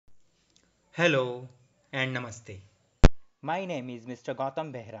Hello and Namaste. My name is Mr.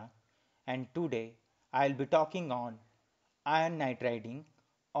 Gautam Behra and today I'll be talking on iron nitriding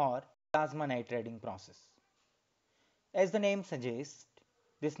or plasma nitriding process. As the name suggests,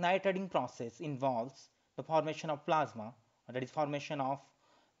 this nitriding process involves the formation of plasma, or that is formation of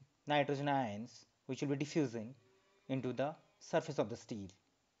nitrogen ions which will be diffusing into the surface of the steel.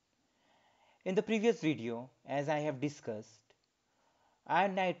 In the previous video, as I have discussed,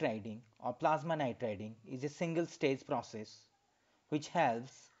 iron nitriding or plasma nitriding is a single stage process which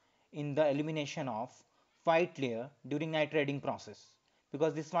helps in the elimination of white layer during nitriding process,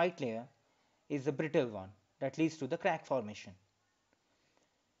 because this white layer is a brittle one that leads to the crack formation.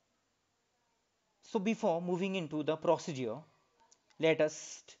 So before moving into the procedure, let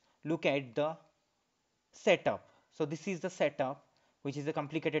us look at the setup. So this is the setup, which is a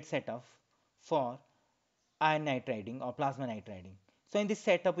complicated setup for iron nitriding or plasma nitriding. So in this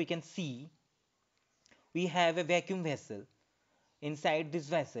setup we can see we have a vacuum vessel. Inside this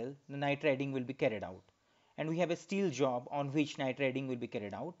vessel the nitriding will be carried out, and we have a steel job on which nitriding will be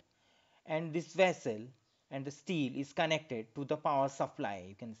carried out, and this vessel and the steel is connected to the power supply,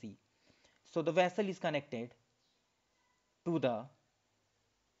 you can see. So the vessel is connected to the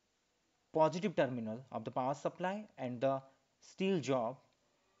positive terminal of the power supply, and the steel job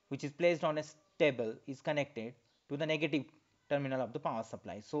which is placed on a table is connected to the negative terminal of the power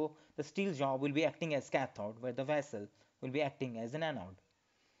supply. So the steel job will be acting as cathode, where the vessel will be acting as an anode,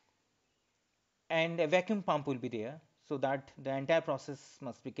 and a vacuum pump will be there, so that the entire process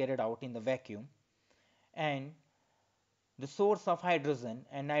must be carried out in the vacuum, and the source of hydrogen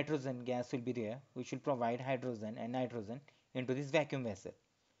and nitrogen gas will be there, which will provide hydrogen and nitrogen into this vacuum vessel.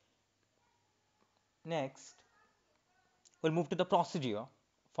 Next, we'll move to the procedure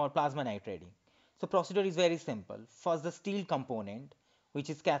for plasma nitriding. So procedure is very simple. First, the steel component, which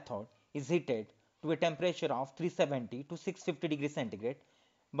is cathode, is heated to a temperature of 370 to 650 degrees centigrade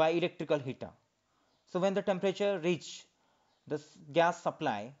by electrical heater. So when the temperature reach the gas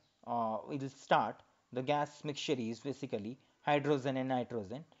supply, it will start. The gas mixture is basically hydrogen and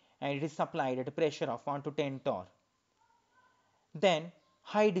nitrogen, and it is supplied at a pressure of 1 to 10 torr. Then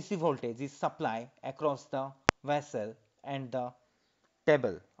high DC voltage is supplied across the vessel and the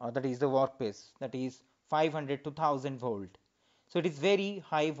table, or that is the workpiece, that is 500 to 1000 volt. So it is very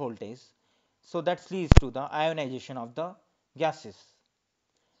high voltage, so that leads to the ionization of the gases.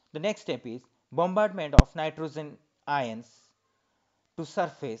 The next step is bombardment of nitrogen ions to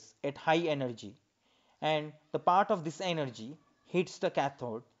surface at high energy, and the part of this energy hits the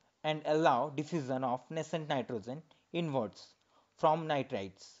cathode and allow diffusion of nascent nitrogen inwards from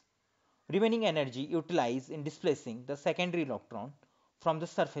nitrides. Remaining energy utilized in displacing the secondary electron from the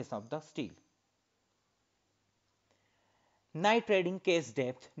surface of the steel. Nitriding case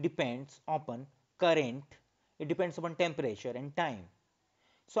depth depends upon current, it depends upon temperature and time.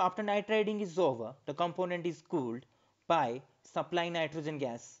 So after nitriding is over, the component is cooled by supplying nitrogen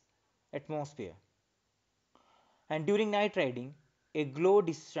gas atmosphere. And during nitriding, a glow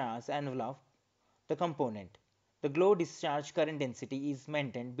discharge envelope the component. The glow discharge current density is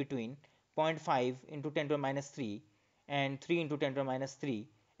maintained between 0.5 into 10 to the minus 3 and 3 into 10 to the minus 3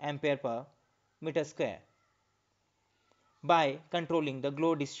 ampere per meter square by controlling the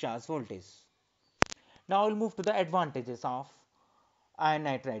glow discharge voltage. Now we'll move to the advantages of iron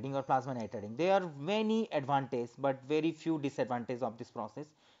nitriding or plasma nitriding. There are many advantages but very few disadvantages of this process.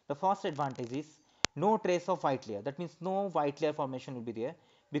 The first advantage is no trace of white layer. That means no white layer formation will be there,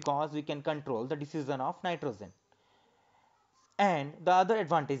 because we can control the diffusion of nitrogen. And the other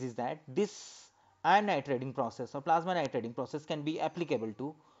advantage is that this iron nitriding process or plasma nitriding process can be applicable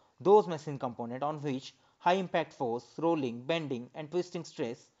to those machine component on which high impact force, rolling, bending and twisting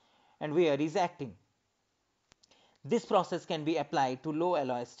stress and wear is acting. This process can be applied to low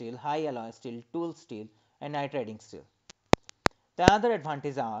alloy steel, high alloy steel, tool steel and nitriding steel. The other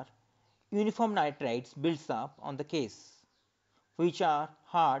advantages are uniform nitrides builds up on the case, which are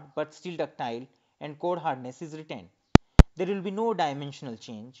hard but still ductile, and core hardness is retained. There will be no dimensional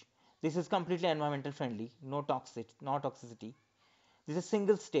change. This is completely environmental friendly, no toxicity. This is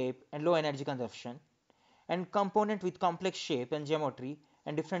single step and low energy consumption, and component with complex shape and geometry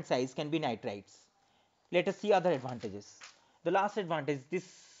and different size can be nitrides. Let us see other advantages. The last advantage, this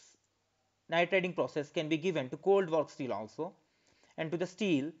nitriding process can be given to cold work steel also, and to the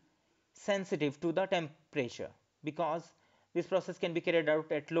steel sensitive to the temperature, because this process can be carried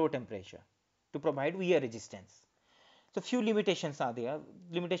out at low temperature to provide wear resistance. So few limitations are there.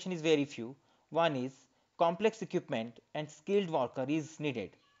 Limitation is very few. One is complex equipment and skilled worker is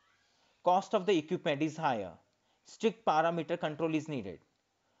needed. Cost of the equipment is higher. Strict parameter control is needed.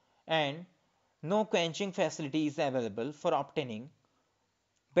 And No quenching facility is available for obtaining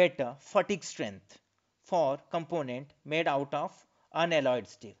better fatigue strength for component made out of unalloyed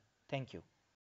steel. Thank you.